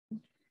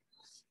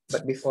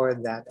But before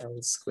that, I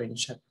will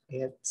screenshot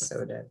it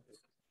so that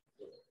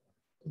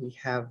we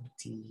have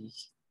the,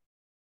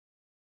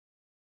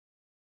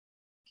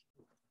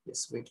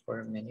 just wait for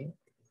a minute.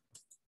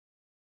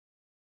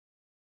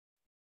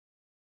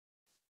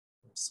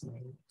 Oops,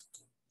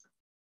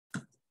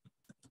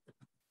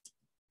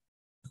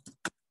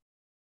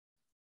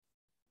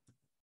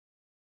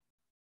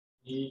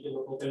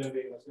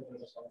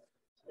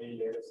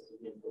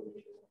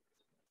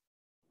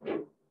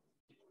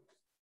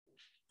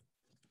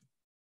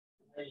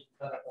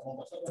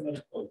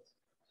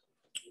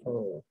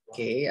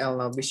 okay, I'll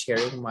now be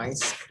sharing my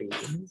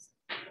screen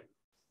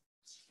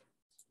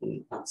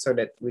so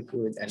that we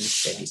could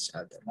understand each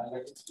other.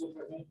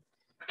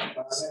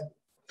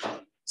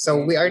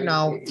 So we are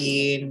now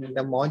in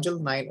the module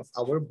 9 of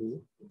our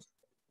book,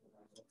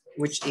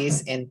 which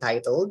is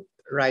entitled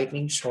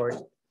Writing Short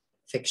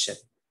Fiction.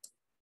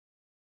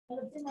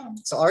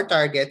 So our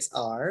targets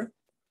are,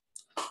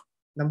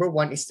 number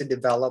 1 is to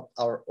develop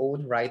our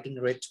own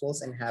writing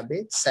rituals and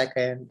habits.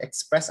 2nd,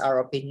 express our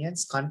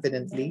opinions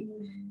confidently.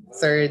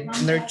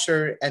 3rd,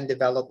 nurture and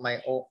develop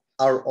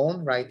our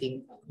own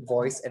writing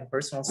voice and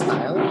personal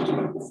style.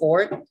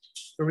 4th,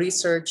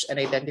 research and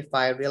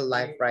identify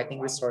real-life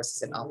writing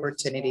resources and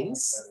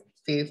opportunities.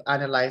 5th,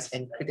 analyze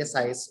and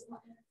criticize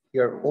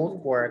your own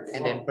work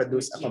and then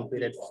produce a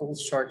completed full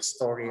short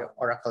story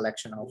or a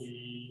collection of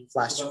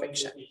flash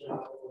fiction.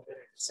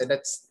 So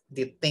that's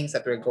the things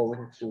that we're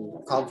going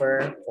to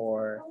cover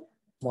for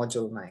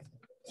module 9.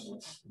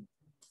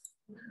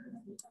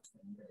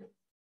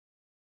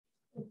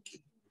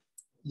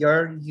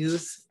 Your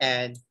youth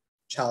and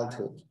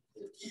childhood.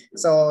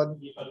 So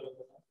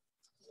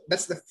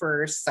that's the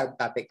first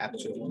subtopic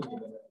actually.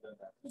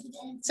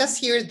 It says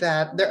here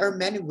that there are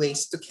many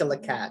ways to kill a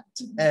cat,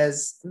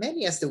 as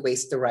many as the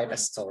ways to write a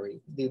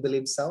story. Do you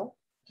believe so?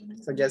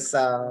 So just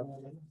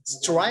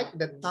strike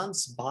the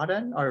thumbs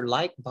button or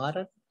like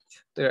button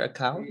to your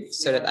account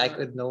so that I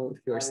could know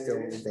if you're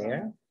still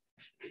there.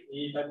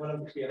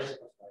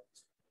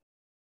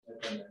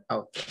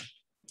 Okay.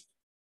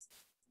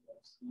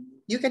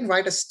 You can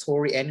write a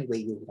story any way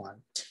you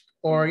want,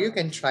 or you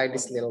can try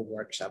this little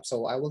workshop.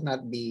 So I will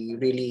not be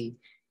really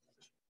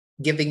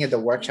giving you the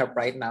workshop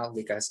right now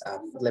because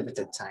of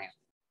limited time.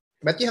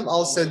 But you have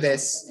also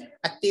this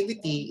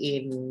activity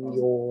in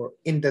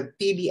the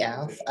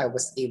PDF I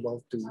was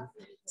able to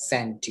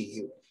send to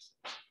you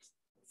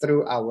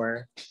through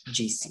our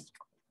GC.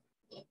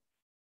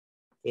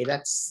 Okay,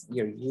 that's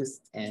your youth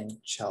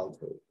and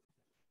childhood.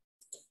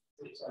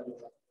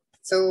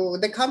 So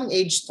the coming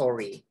age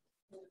story.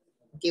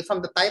 Okay,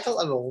 from the title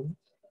alone,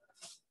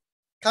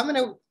 coming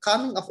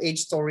of age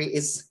story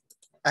is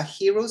a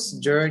hero's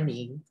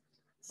journey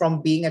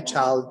from being a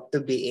child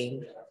to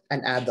being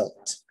an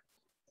adult.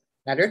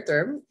 Another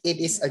term, it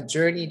is a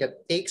journey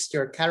that takes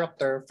your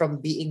character from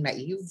being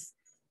naive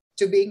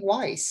to being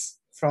wise,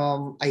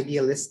 from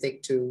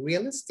idealistic to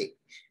realistic,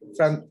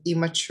 from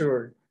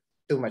immature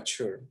to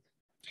mature.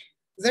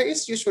 There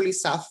is usually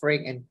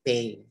suffering and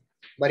pain,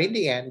 but in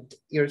the end,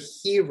 your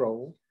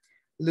hero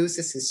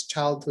loses his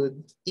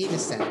childhood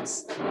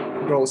innocence,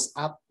 grows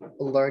up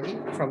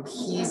learning from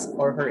his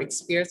or her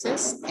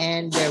experiences,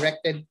 and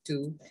directed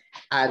to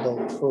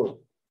adulthood.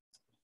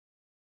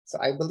 So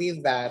I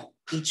believe that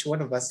each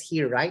one of us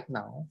here right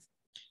now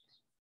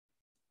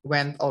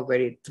went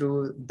already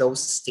through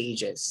those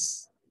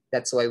stages.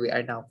 That's why we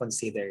are now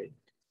considered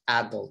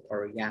adult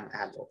or young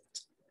adult.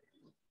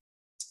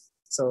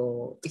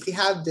 So if you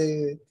have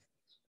the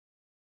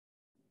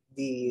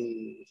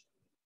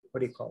what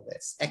do you call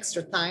this,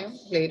 extra time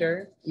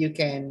later, you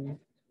can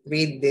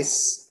read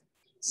these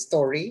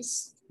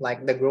stories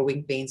like The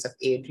Growing Pains of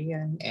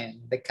Adrian and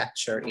The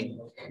Catcher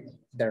in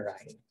the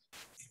Rye.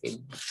 Okay.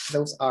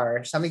 Those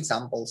are some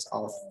examples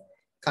of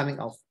coming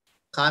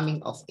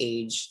of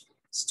age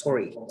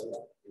stories.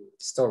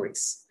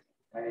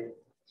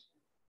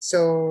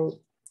 So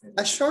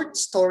a short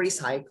story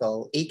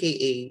cycle,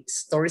 aka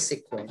story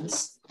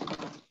sequence,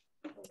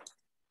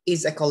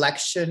 is a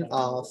collection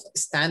of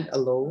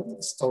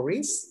standalone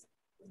stories,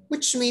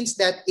 which means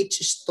that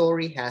each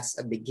story has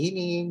a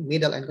beginning,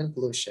 middle, and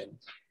conclusion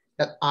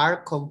that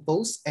are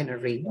composed and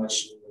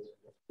arranged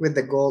with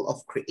the goal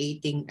of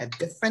creating a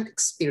different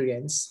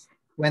experience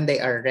when they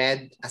are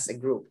read as a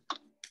group,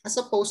 as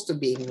opposed to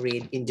being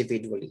read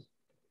individually.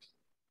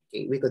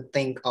 Okay, we could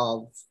think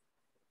of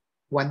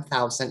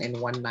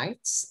 1001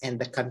 Nights and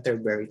the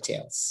Canterbury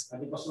Tales.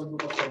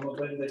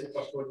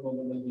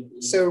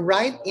 So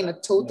write in a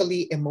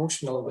totally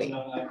emotional way.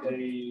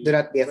 Do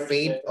not be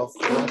afraid of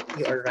what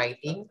you are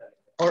writing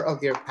or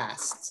of your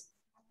past.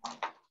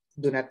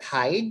 Do not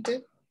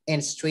hide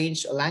in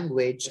strange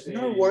language,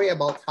 nor worry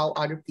about how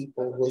other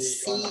people will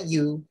see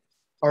you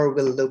or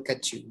will look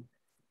at you.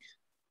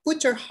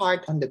 Put your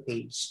heart on the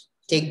page.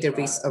 Take the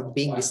risk of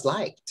being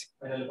disliked.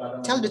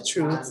 Tell the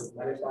truth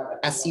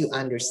as you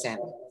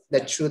understand. The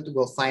truth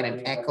will find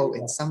an echo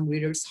in some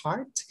reader's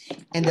heart,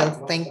 and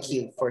they'll thank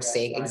you for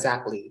saying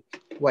exactly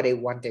what they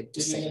wanted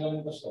to say.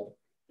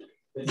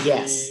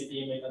 Yes,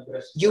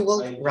 you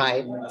will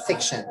write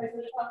fiction,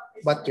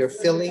 but your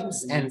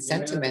feelings and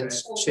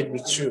sentiments should be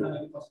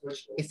true.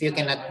 If you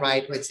cannot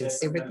write with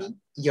sincerity,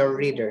 your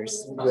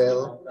readers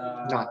will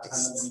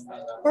notice.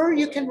 Or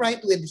you can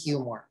write with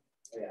humor.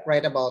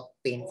 Write about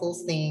painful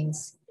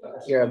things,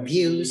 your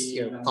abuse,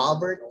 your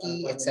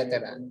poverty,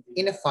 etc.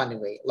 in a funny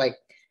way, like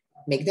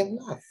make them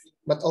laugh,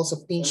 but also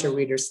pinch your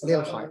reader's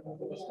little heart.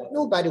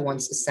 Nobody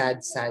wants a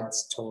sad, sad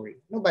story.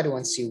 Nobody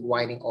wants you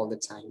whining all the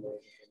time.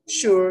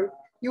 Sure,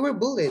 you were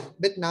bullied,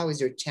 but now is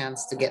your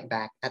chance to get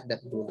back at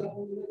that bully.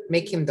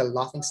 Make him the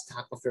laughing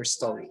stock of your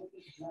story.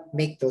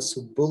 Make those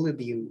who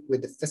bullied you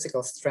with the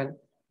physical strength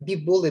be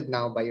bullied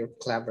now by your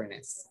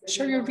cleverness.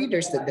 Show your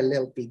readers that the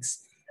little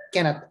pigs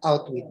cannot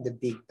outwit the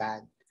big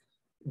bad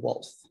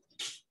wolf.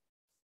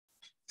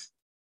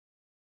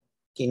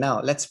 Okay, now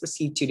let's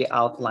proceed to the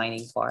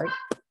outlining part.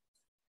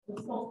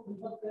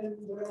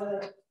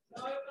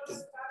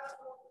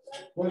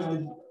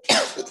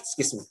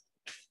 Excuse me.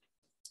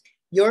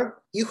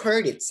 You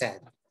heard it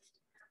said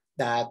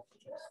that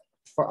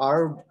for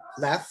our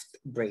left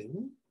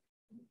brain,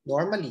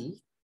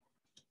 normally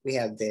we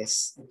have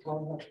this,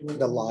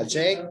 the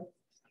logic,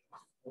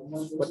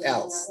 what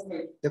else?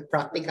 The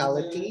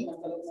practicality,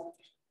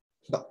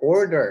 the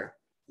order,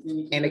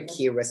 and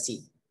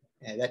accuracy.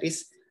 And that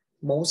is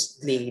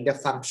mostly the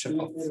function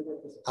of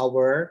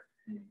our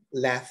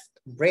left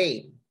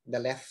brain, the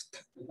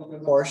left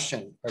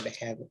portion or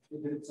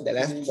the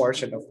left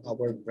portion of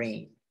our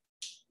brain.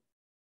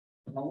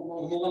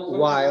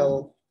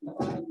 While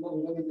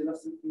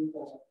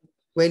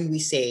when we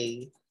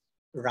say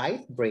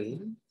right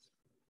brain,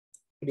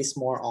 it is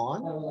more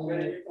on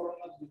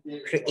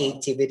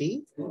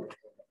creativity,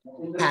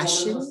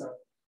 passion,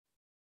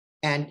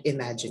 and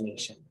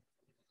imagination.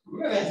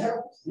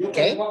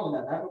 Okay,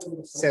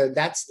 so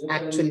that's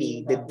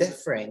actually the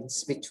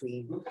difference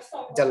between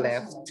the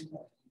left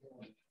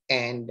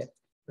and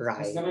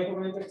right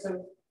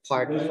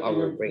part of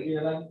our brain.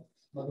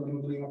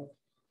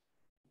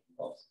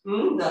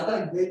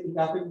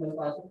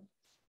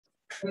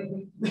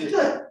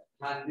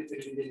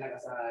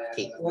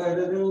 Okay.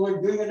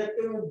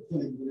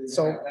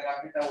 So,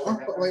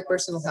 my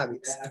personal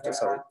habits. Okay,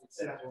 sorry.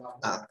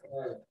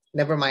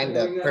 Never mind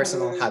the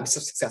personal habits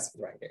of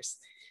successful writers.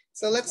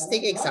 So let's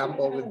take an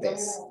example with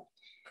this.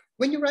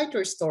 When you write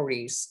your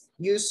stories,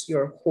 use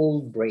your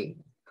whole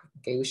brain.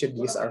 Okay, we should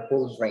use our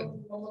whole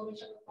brain.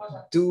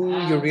 Do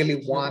you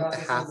really want a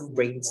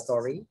half-brain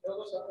story?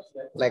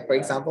 Like for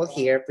example,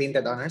 here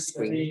printed on our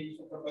screen,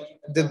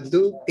 the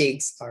blue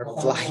pigs are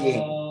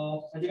flying.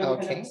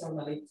 Okay.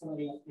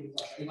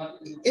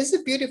 It's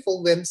a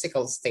beautiful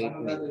whimsical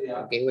statement.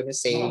 Okay, when you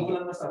say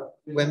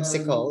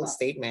whimsical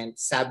statement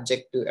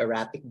subject to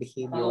erratic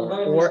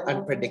behavior or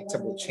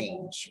unpredictable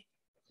change.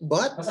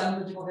 But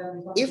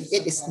if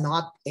it is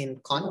not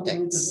in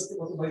context,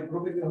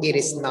 it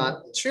is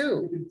not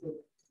true.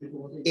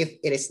 If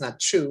it is not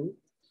true,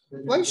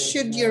 why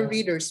should your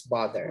readers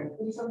bother?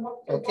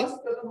 Okay,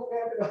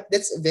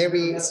 that's a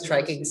very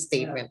striking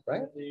statement,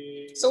 right?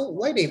 So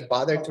why they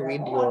bother to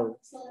read your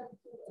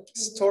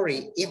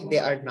story if they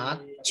are not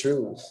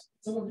true?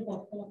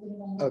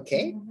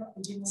 Okay,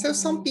 so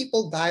some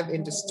people dive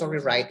into story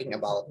writing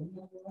about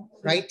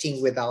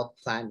writing without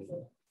planning.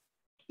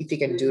 If you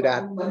can do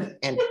that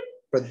and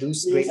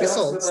produce great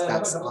results,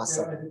 that's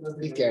awesome.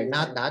 If you're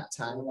not that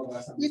time,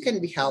 you can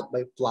be helped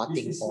by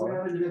plotting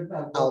or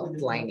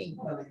outlining.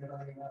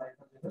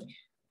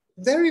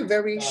 Very,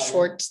 very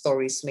short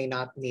stories may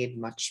not need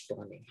much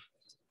planning.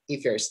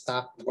 If you're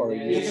stuck or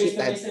you hit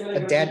a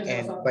dead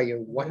end by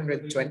your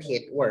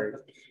 128th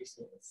word,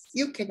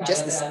 you can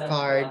just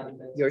discard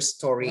your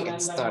story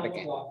and start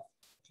again.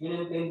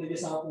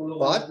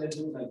 But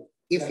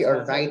if you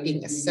are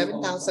writing a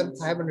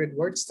 7,500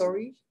 word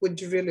story, would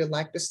you really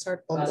like to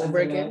start all over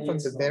again from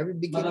the very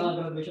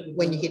beginning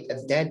when you hit a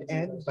dead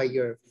end by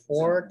your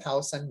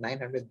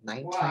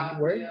 4,999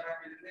 word?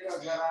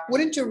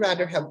 Wouldn't you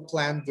rather have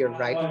planned your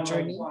writing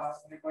journey,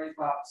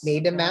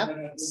 made a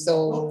map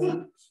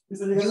so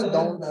you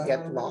don't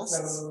get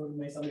lost?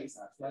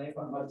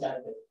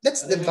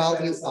 That's the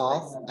value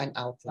of an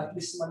outline.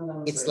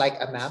 It's like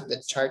a map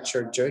that charts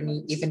your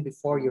journey even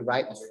before you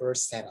write the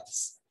first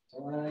sentence.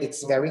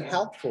 It's very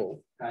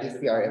helpful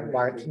if you are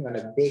embarking on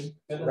a big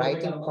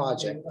writing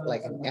project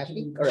like an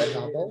epic or a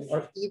novel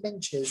or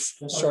even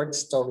just a short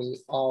story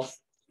of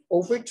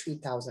over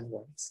 3,000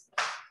 words.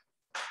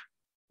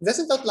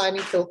 Doesn't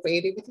outlining feel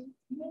creativity?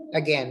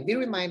 Again, be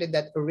reminded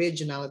that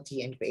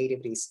originality and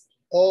creativity is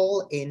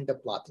all in the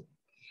plotting.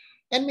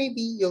 And maybe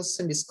you'll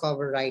soon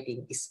discover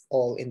writing is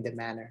all in the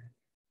manner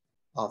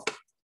of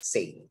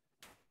saying.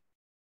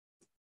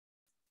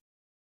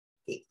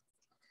 Okay.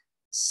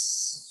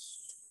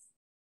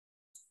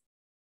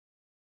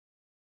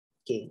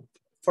 Okay.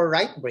 For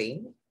right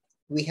brain,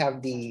 we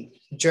have the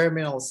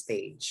germinal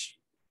stage.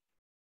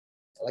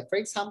 Like for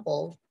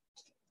example,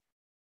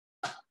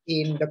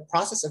 in the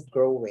process of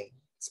growing,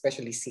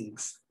 especially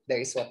seeds,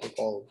 there is what we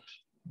call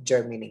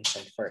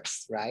germination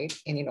first, right?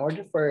 And in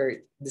order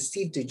for the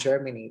seed to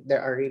germinate,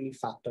 there are really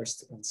factors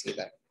to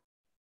consider.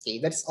 Okay,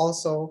 that's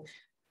also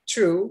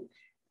true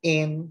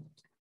in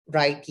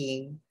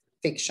writing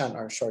fiction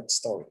or short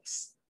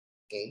stories.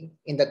 Okay,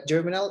 in that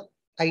germinal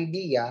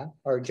idea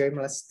or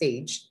germinal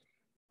stage,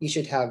 you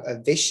should have a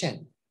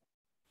vision,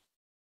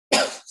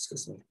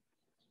 excuse me,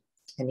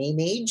 an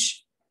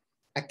image,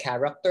 a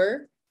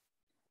character,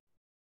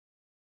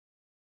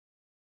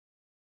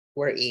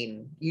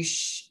 wherein you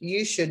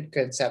should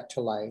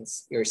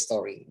conceptualize your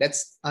story.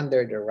 That's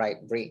under the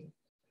right brain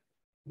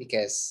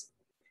because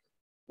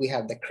we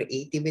have the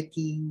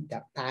creativity,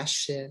 the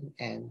passion,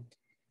 and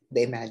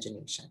the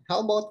imagination.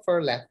 How about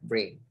for left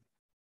brain?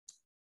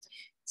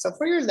 So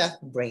for your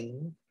left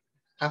brain,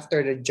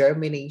 after the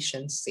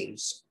germination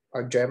stage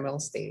or germinal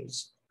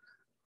stage,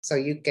 so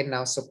you can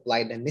now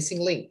supply the missing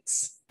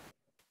links,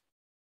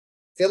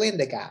 fill in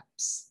the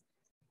gaps.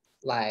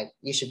 Like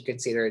you should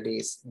consider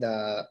this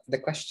the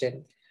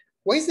question,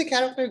 why is the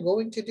character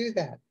going to do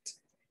that?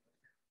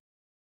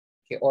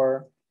 Okay,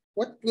 or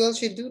what will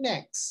she do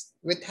next?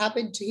 What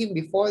happened to him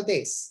before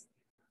this?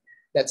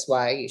 That's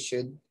why you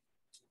should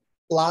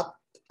plot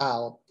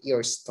out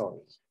your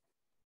story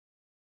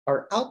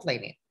or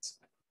outline it.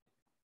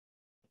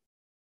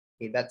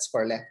 Okay, that's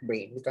for left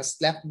brain because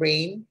left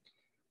brain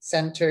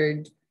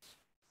centered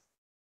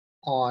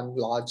on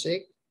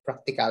logic,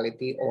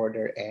 practicality,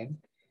 order, and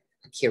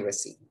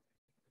accuracy.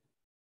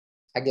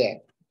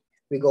 Again,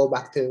 we go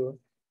back to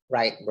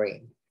right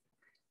brain.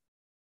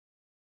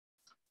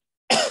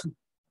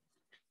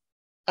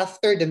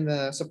 After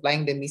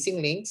supplying the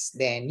missing links,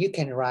 then you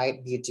can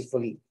write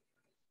beautifully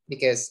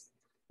because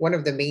one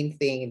of the main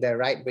thing the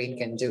right brain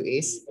can do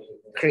is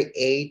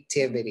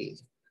creativity.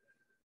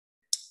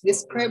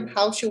 Describe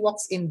how she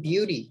walks in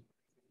beauty,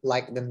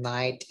 like the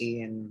night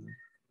in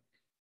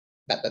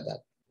that.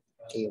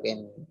 Okay,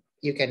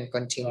 you can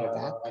continue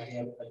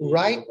that.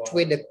 Write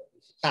with a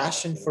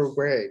passion for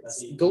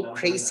words. Go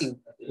crazy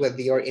with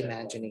your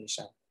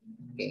imagination.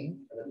 Okay.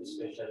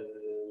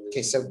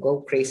 Okay, so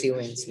go crazy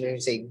when you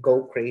say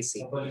go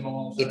crazy.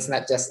 It's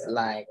not just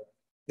like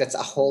that's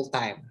a whole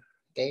time.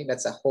 Okay,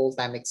 that's a whole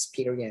time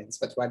experience,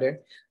 but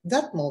rather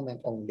that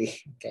moment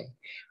only. Okay,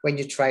 when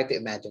you try to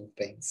imagine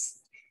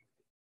things.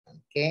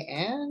 Okay,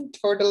 and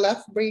for the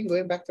left brain,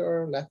 going back to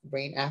our left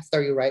brain,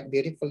 after you write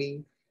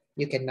beautifully,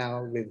 you can now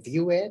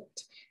review it,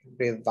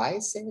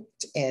 revise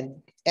it,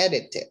 and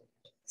edit it.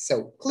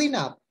 So clean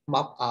up,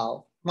 mop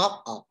up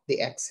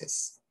the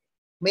excess.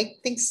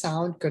 Make things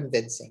sound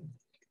convincing.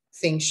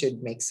 Things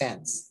should make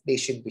sense. They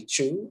should be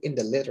true in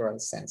the literal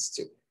sense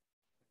too.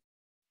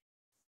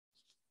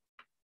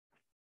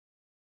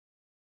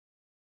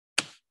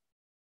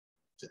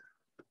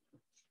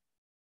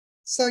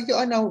 So you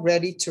are now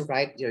ready to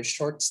write your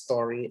short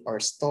story or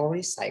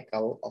story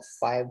cycle of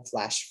 5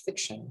 flash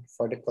fiction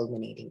for the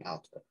culminating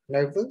output.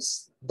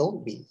 Nervous?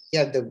 Don't be. You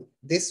have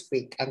this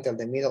week until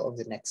the middle of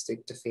the next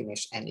week to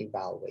finish and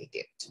evaluate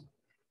it.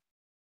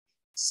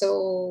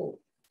 So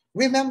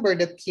remember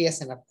the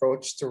PSN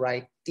approach to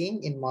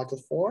writing in Module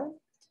 4?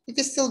 If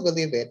you still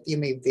believe it, you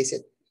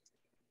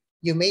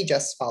may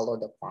just follow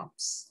the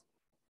prompts.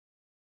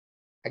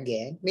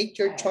 Again, make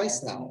your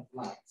choice now.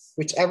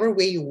 Whichever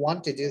way you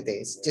want to do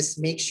this, just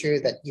make sure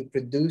that you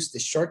produce the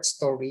short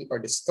story or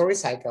the story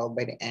cycle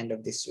by the end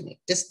of this unit.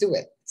 Just do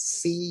it.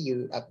 See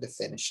you at the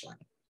finish line.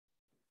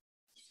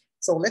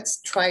 So let's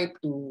try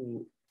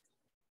to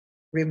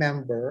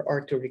remember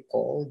or to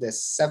recall the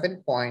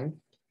 7 points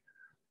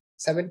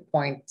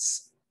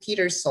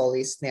Peter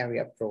Solly's Neri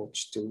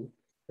approach to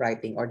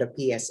writing or the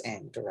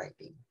PSN to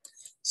writing.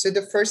 So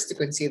the first to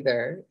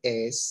consider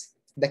is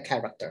the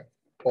character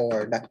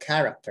or the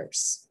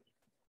characters.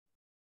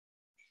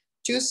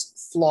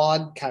 Choose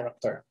flawed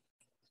character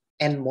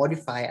and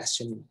modify as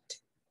you need.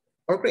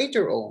 Or create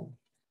your own.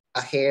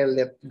 A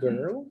hair-lipped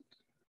girl,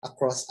 a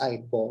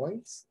cross-eyed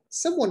boy,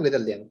 someone with a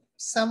limp,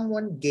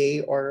 someone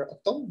gay or a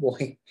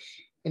tomboy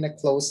in a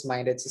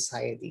closed-minded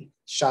society.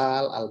 Shy,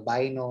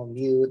 albino,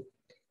 mute,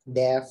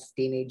 deaf,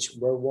 teenage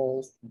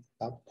werewolf,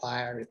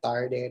 vampire,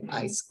 retarded,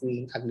 ice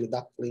queen, ugly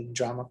duckling,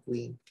 drama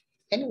queen,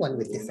 anyone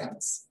with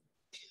defects.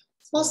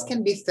 Flaws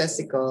can be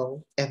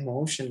physical,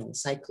 emotional,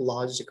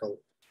 psychological,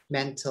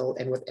 mental,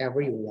 and whatever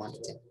you want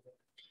it.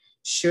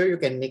 Sure, you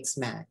can mix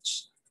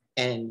match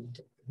and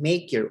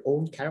make your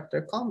own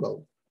character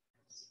combo.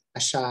 A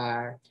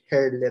shy,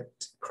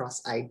 hair-lipped,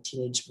 cross-eyed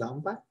teenage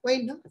vampire? Why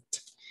not?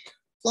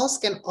 Flaws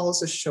can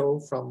also show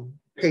from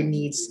her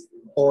needs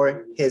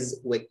or his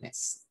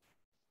weakness.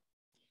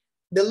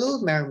 The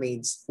Little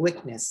Mermaid's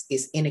weakness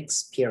is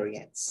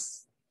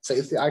inexperience. So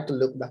if you are to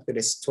look back to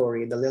the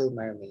story, The Little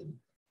Mermaid,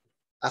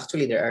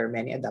 actually there are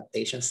many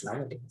adaptations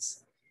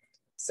nowadays.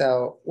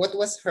 So what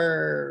was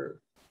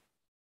her,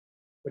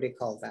 what do you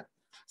call that?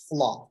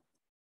 Flaw.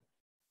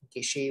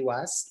 Okay, she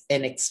was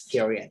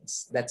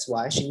inexperienced. That's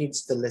why she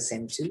needs to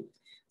listen to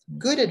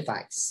good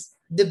advice.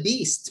 The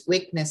Beast's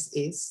weakness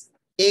is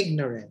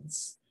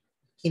ignorance.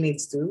 He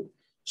needs to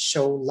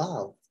show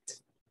love.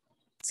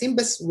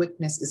 Simba's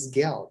weakness is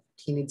guilt.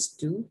 He needs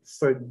to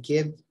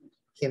forgive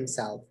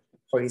himself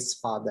for his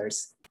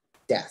father's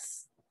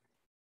death.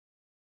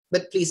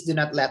 But please do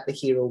not let the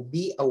hero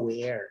be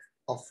aware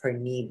of her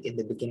need in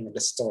the beginning of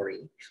the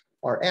story,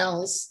 or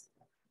else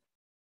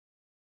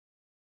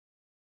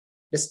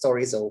the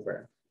story is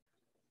over.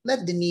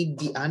 Let the need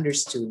be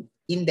understood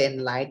in the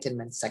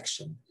enlightenment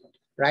section,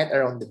 right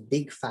around the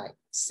big five,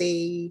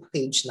 say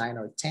page 9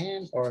 or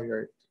 10, or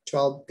your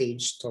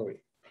 12-page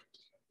story.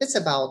 It's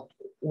about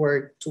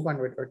word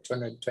 200 or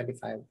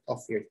 225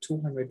 of your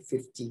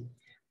 250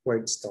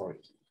 word story.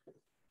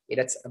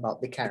 That's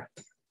about the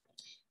character.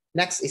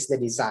 Next is the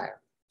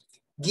desire.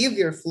 Give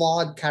your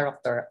flawed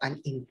character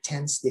an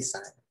intense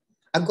desire,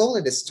 a goal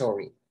in the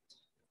story,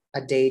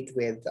 a date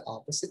with the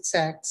opposite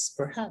sex,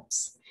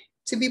 perhaps,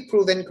 to be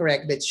proven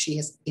correct that she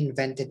has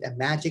invented a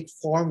magic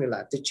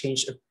formula to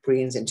change a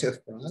prince into a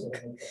frog,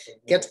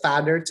 get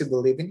father to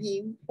believe in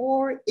him,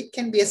 or it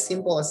can be as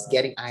simple as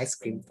getting ice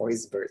cream for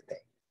his birthday.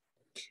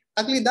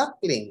 Ugly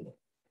duckling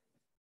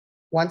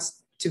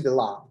wants to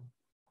belong.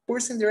 Poor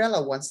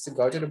Cinderella wants to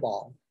go to the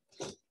ball.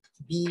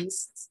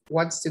 Beast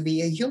wants to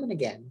be a human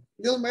again.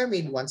 Little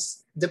Mermaid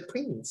wants the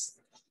prince.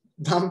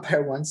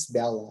 Vampire wants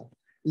Bella.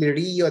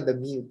 Lirio the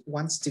mute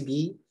wants to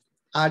be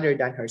other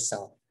than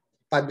herself.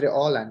 Padre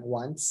Olan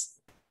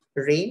wants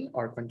reign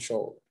or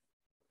control.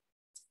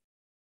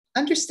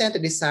 Understand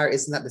that desire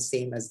is not the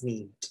same as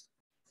need.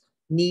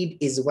 Need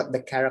is what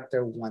the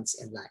character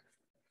wants in life.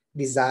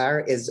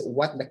 Desire is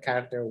what the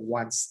character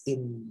wants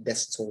in the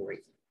story.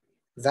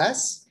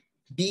 Thus,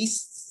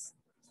 Beast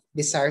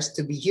desires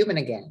to be human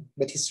again,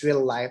 but his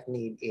real life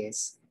need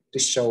is to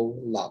show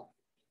love.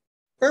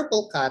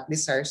 Purple Cat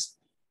desires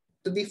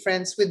to be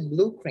friends with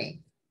Blue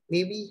Crane,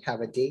 maybe have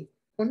a date,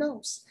 who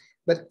knows?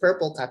 But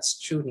Purple Cat's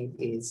true need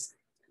is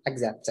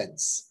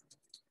acceptance.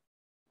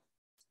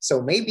 So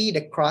maybe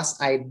the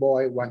cross-eyed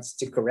boy wants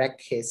to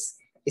correct his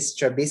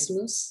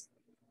strabismus,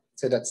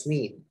 so that's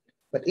need.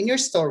 But in your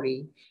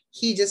story,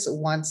 he just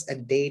wants a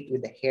date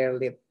with a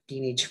hair-lipped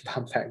teenage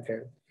vampire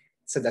girl,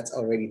 so that's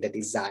already the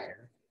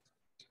desire.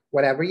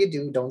 Whatever you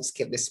do, don't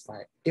skip this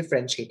part,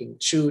 differentiating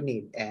true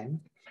need and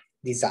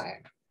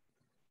desire.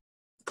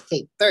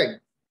 Okay,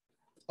 third,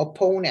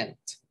 opponent.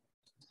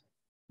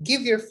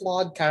 Give your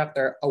flawed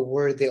character a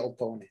worthy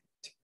opponent,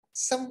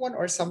 someone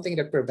or something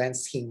that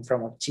prevents him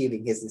from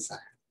achieving his desire.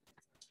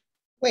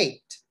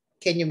 Wait,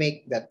 can you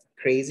make that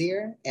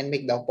crazier and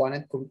make the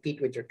opponent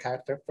compete with your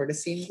character for the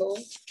same goal?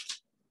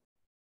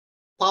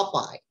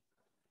 Popeye,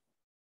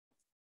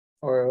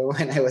 or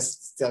when I was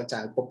still a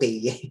child,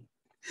 Popeye.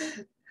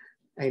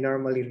 I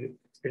normally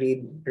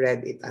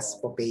read it as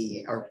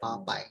Popeye or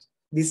Popeye.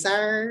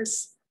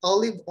 Desires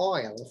olive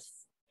oil.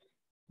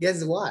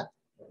 Guess what?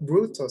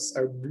 Brutus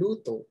or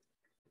Bluto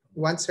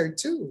wants her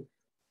too.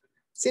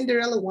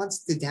 Cinderella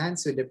wants to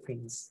dance with the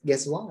prince.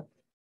 Guess what?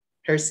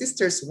 Her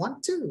sisters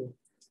want to.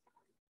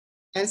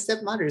 And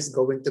stepmother is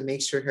going to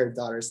make sure her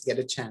daughters get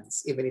a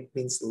chance, even if it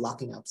means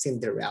locking up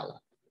Cinderella.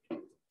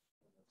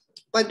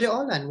 Padre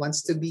Olan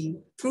wants to be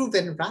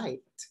proven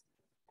right,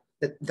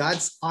 that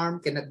God's arm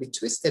cannot be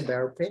twisted by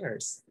our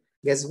prayers.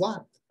 Guess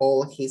what?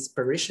 All his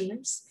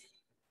parishioners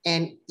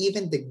and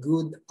even the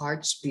good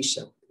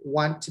archbishop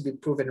want to be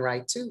proven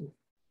right too,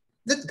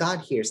 that God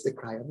hears the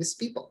cry of his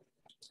people.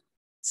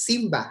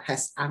 Simba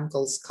has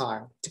Uncle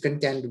Scar to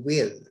contend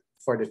with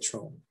for the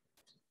throne.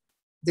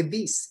 The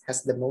Beast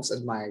has the most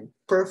admired,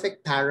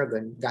 perfect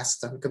paragon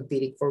Gaston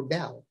competing for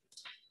Belle.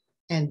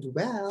 And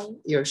well,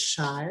 your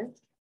shy,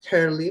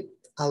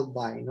 hair-lipped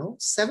albino,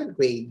 7th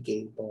grade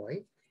gay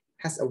boy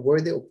has a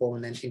worthy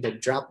opponent in the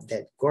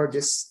drop-dead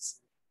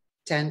gorgeous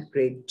 10th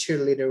grade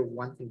cheerleader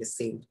wanting the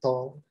same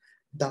tall,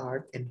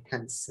 dark, and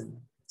handsome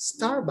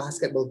star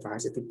basketball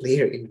varsity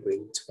player in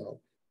grade 12.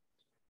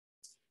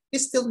 You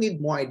still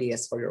need more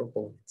ideas for your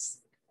opponents.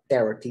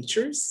 Terror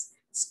teachers,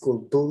 school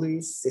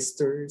bullies,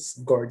 sisters,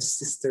 gorgeous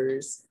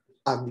sisters,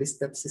 ugly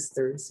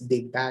stepsisters,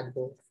 big bad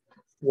wolf,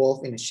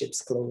 wolf in a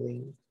sheep's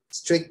clothing,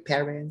 strict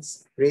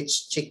parents,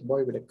 rich chick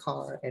boy with a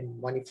car and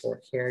money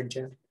for hair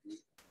gem,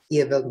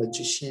 evil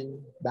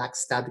magician,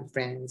 backstabbing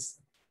friends,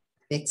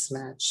 mix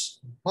match,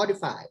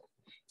 modify,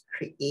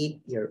 create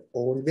your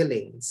own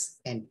villains,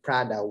 and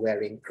Prada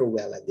wearing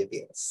Cruella de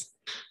Vil's.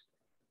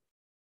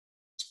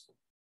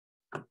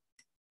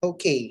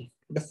 Okay,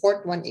 the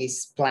fourth one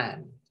is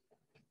plan.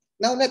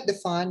 Now let the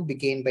fun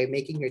begin by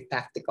making your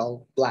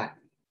tactical plan.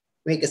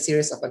 Make a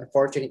series of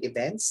unfortunate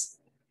events.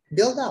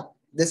 Build up.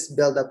 This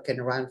build-up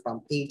can run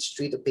from page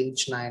 3 to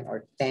page 9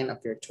 or 10 of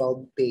your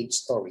 12-page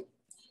story.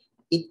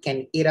 It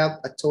can eat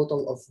up a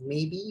total of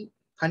maybe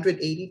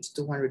 180 to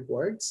 200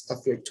 words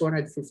of your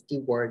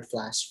 250-word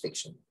flash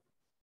fiction.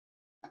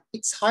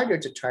 It's harder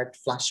to chart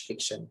flash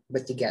fiction,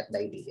 but you get the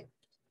idea.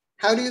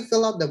 How do you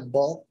fill out the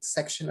bulk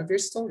section of your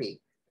story?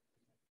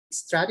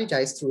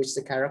 Strategize to reach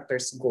the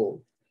character's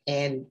goal.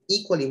 And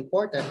equally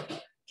important,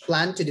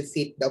 plan to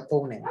defeat the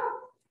opponent.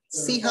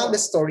 See how the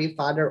story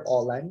Father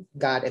Olan,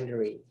 God and the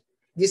Rain.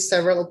 Use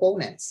several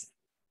opponents.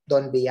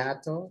 Don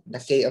Beato, the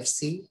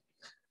KFC,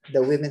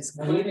 The women's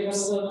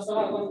groups,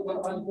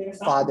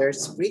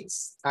 fathers,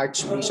 priests,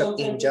 Archbishop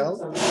Angel,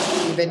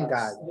 even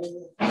God.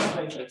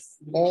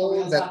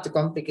 All that to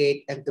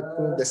complicate and to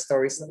prove the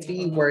story's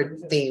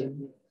three-word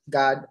theme,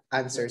 God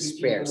answers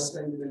prayers.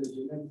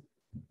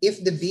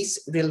 If the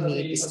beast's real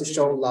need is to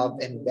show love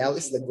and Belle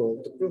is the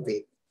goal to prove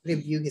it,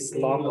 review his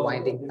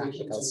long-winding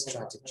tactical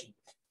strategy.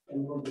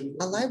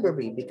 A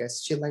library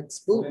because she likes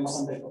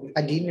books,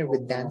 a dinner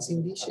with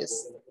dancing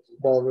dishes,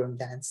 ballroom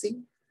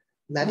dancing,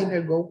 letting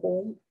her go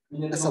home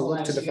as a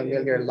look to the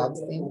familiar love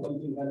theme.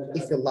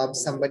 If you love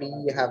somebody,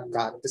 you have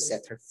got to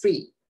set her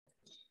free.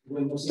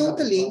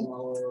 Totally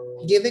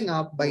giving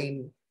up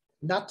by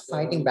not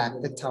fighting back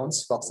the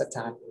townsfolk's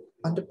attack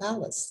on the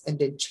palace and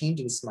then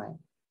changing his mind.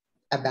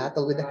 A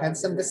battle with the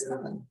handsome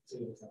Gaston.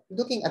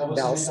 Looking at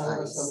Belle's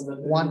eyes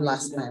one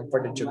last time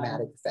for the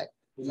dramatic effect.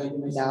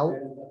 Now,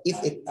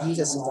 if it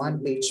uses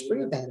one page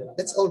per event,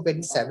 that's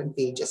already 7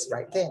 pages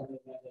right there.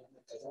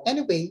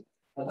 Anyway,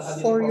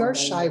 for your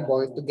shy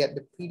boy to get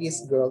the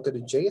prettiest girl to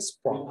the joyous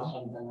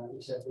prom,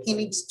 he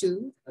needs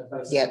to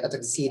get a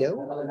tuxedo.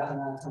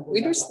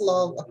 Readers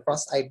love a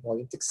cross-eyed boy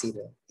in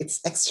tuxedo. It's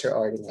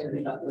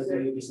extraordinary.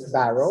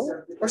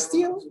 Borrow or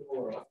steal?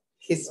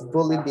 His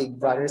bully big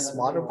brother's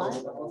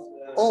motorbike?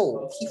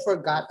 Oh, he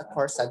forgot a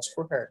corsage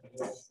for her.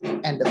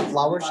 And the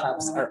flower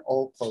shops are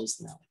all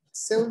closed now.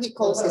 So he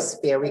calls his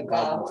fairy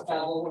godmother.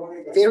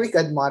 Fairy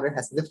godmother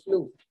has the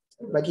flu,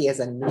 but he has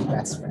a new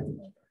best friend,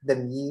 the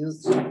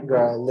mute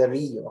girl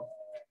Lirio,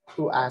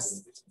 who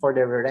asked for the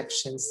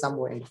direction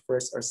somewhere in the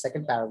first or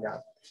second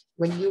paragraph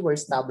when you were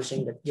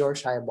establishing that your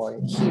shy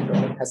boy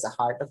hero has a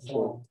heart of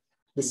gold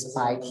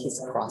despite his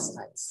cross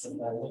eyes.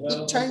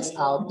 It turns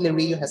out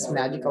Lirio has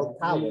magical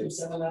powers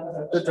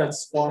to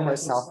transform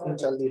herself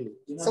into a lily.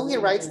 So he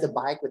rides the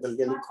bike with a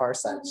lily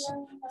corsage,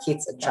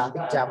 hits a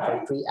traffic jam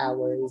for 3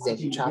 hours,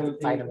 then traffic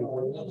finally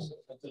moved.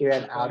 He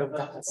ran out of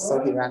gas, so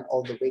he ran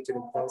all the way to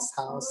the girl's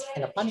house,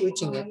 and upon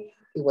reaching it,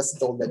 he was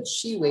told that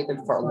she waited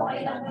for a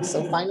long time.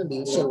 So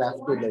finally, she left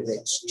with the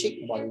rich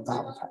chick boy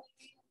vampire.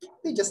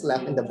 They just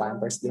left in the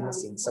vampire's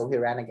limousine, so he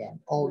ran again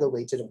all the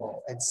way to the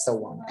ball, and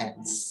so on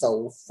and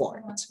so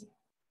forth.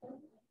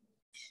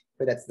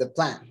 But that's the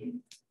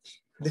plan.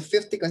 The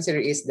fifth to consider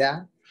is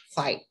the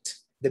fight,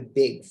 the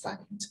big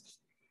fight.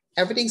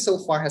 Everything so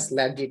far has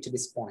led you to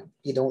this point.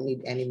 You don't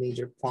need any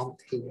major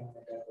prompt here.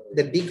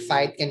 The big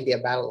fight can be a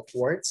battle of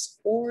words,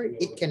 or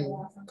it can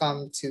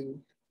come to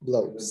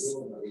blows.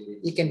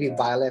 You can be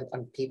violent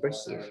on paper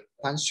here,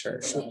 punch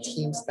her, shoot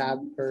him, stab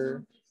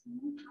her,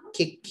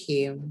 kick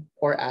him,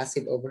 pour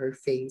acid over her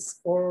face,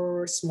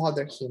 or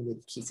smother him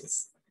with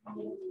kisses.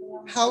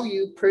 How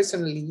you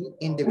personally,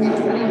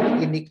 individually,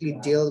 uniquely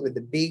deal with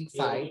the big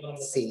fight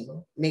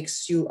scene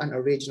makes you an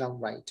original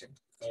writer.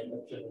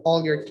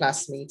 All your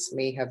classmates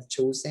may have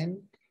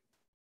chosen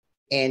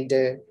and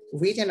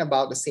written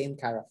about the same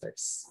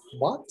characters.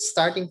 But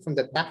starting from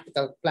the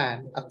tactical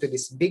plan up to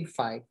this big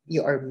fight,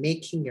 you are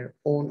making your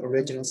own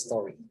original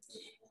story.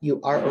 You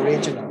are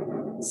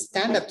original.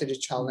 Stand up to the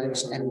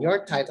challenge and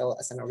your title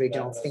as an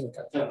original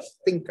thinker.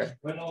 Thinker.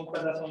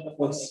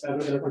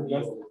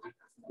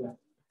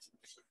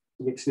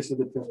 Excuse me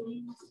dito.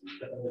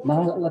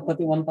 Mahal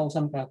pati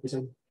 1,000 ka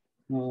episode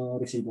no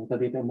resibo.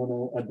 Tadi mo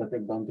no add the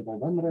down to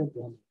 500.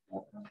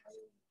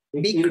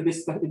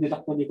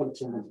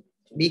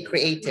 Be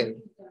creative.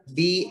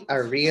 Be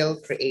a real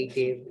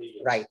creative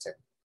writer.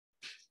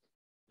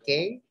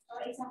 Okay?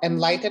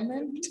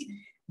 Enlightenment.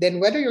 Then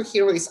whether your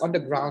hero is on the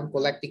ground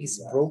collecting his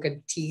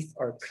broken teeth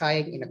or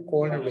crying in a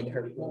corner with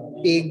her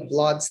big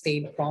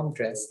blood-stained prom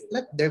dress,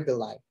 let there be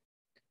light.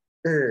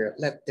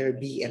 Let there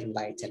be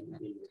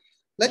enlightenment.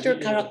 Let your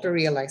character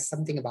realize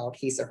something about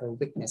his or her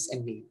weakness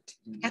and need.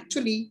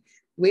 Actually,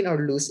 win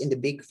or lose in the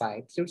big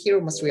fight, your hero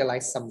must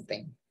realize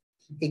something.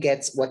 He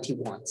gets what he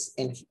wants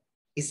and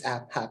is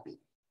happy.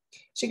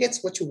 She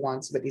gets what she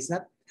wants but is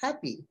not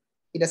happy.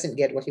 He doesn't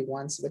get what he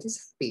wants but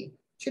is happy.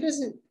 She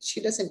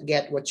doesn't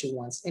get what she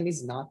wants and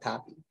is not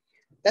happy.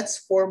 That's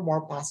four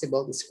more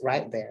possibilities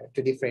right there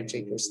to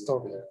differentiate your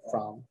story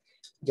from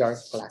your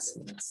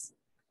classmates.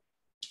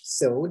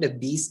 So the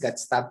beast got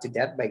stabbed to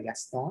death by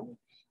Gaston.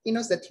 He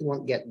knows that he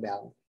won't get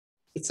Belle.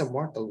 It's a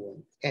mortal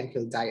wound and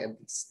he'll die a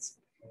beast.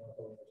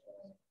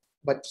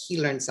 But he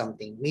learned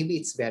something. Maybe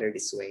it's better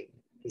this way,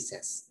 he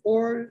says.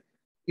 Or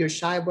your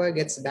shy boy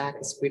gets back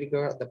his pretty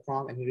girl at the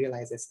prom and he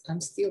realizes, I'm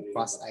still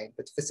cross-eyed,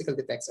 but physical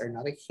defects are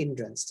not a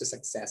hindrance to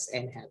success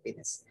and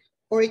happiness.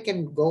 Or it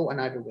can go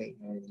another way.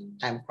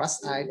 I'm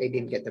cross-eyed, I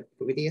didn't get the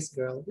prettiest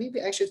girl.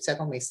 Maybe I should set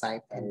on my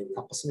sight and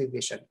focus my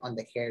vision on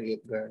the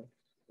hair-lit girl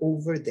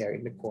over there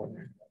in the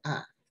corner.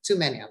 Too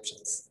many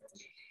options.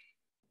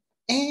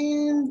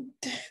 And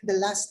the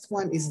last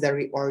one is the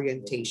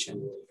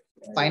reorientation.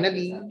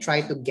 Finally, try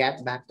to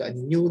get back to a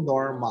new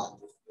normal,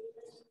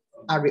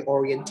 a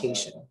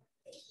reorientation.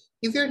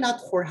 If you're not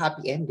for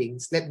happy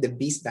endings, let the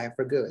beast die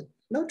for good.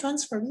 No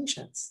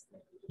transformations.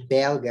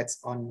 Belle gets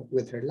on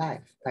with her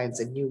life, finds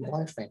a new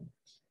boyfriend.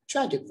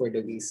 Tragic for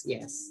the beast,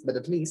 yes, but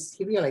at least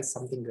he realized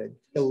something good.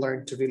 He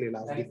learned to really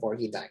love before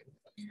he died.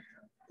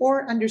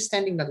 or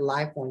understanding that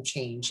life won't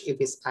change if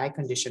his eye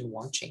condition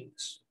won't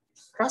change.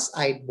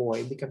 Cross-eyed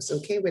boy becomes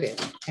okay with it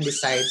and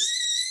decides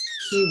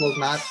he will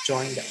not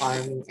join the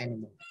army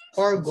anymore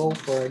or go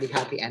for the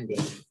happy ending.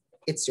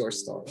 It's your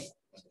story.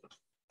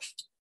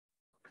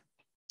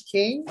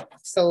 Okay,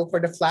 so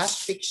for the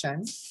flash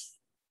fiction,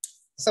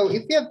 so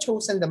if you have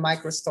chosen the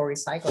micro story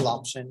cycle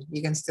option,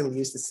 you can still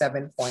use the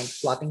 7-point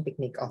plotting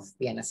technique of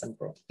PSN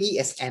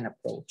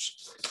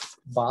approach.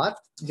 But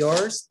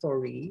your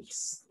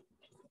stories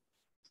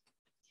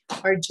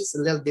are just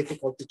a little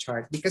difficult to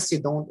chart because you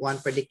don't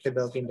want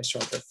predictability in the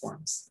shorter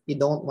forms. You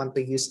don't want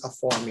to use a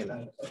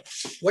formula.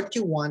 What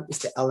you want is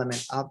the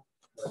element of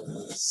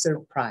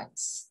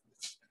surprise.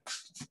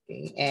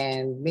 Okay,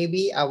 and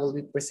maybe I will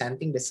be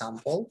presenting the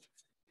sample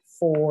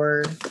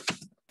for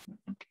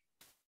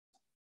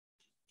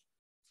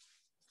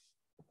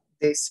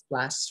this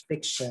flash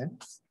fiction.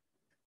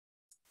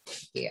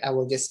 Okay, I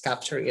will just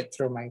capture it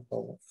through my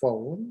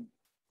phone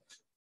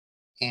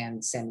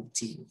and send it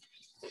to you.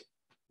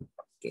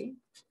 Okay.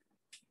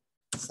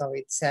 So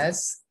it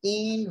says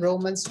in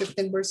Romans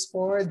 15 verse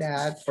 4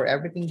 that for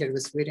everything that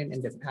was written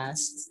in the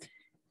past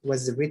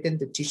was written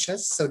to teach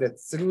us so that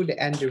through the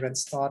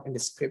endurance taught in the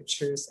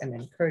scriptures and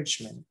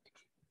encouragement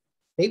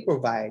they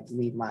provide,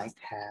 we might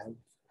have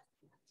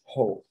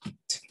hope.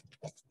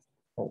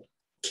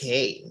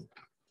 Okay.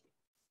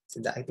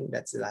 So I think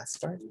that's the last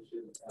part.